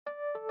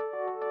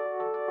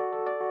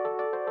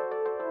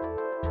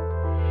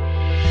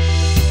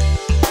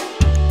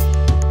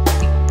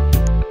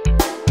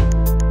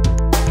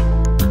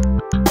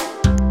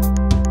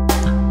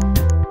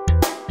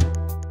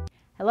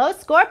Hello,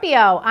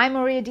 Scorpio. I'm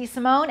Maria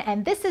DeSimone,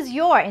 and this is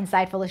your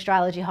Insightful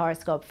Astrology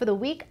horoscope for the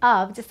week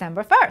of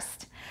December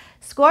 1st.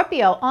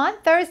 Scorpio, on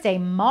Thursday,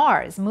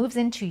 Mars moves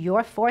into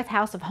your fourth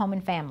house of home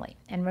and family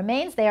and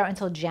remains there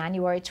until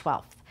January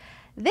 12th.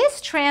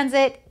 This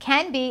transit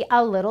can be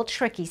a little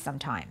tricky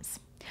sometimes.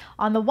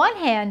 On the one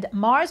hand,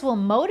 Mars will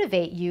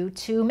motivate you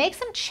to make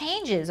some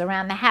changes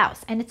around the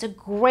house, and it's a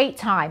great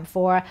time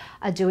for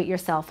a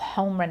do-it-yourself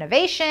home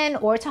renovation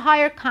or to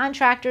hire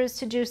contractors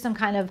to do some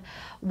kind of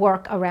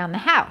work around the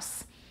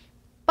house.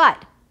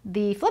 But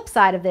the flip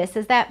side of this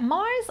is that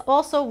Mars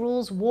also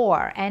rules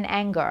war and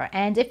anger,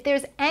 and if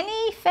there's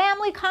any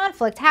family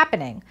conflict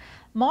happening,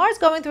 Mars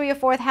going through your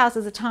fourth house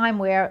is a time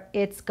where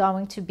it's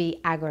going to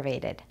be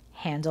aggravated.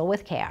 Handle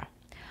with care.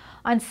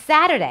 On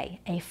Saturday,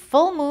 a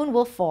full moon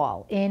will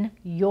fall in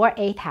your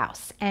 8th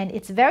house, and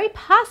it's very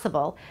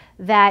possible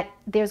that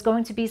there's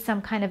going to be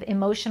some kind of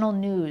emotional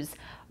news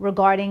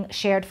regarding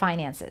shared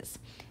finances.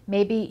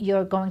 Maybe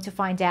you're going to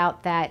find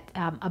out that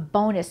a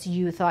bonus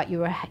you thought you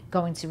were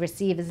going to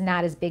receive is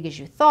not as big as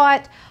you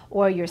thought,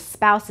 or your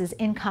spouse's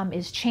income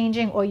is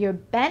changing, or your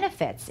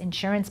benefits,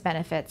 insurance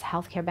benefits,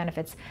 healthcare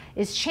benefits,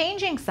 is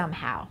changing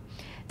somehow.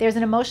 There's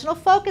an emotional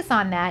focus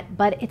on that,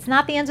 but it's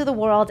not the end of the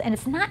world, and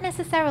it's not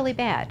necessarily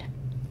bad.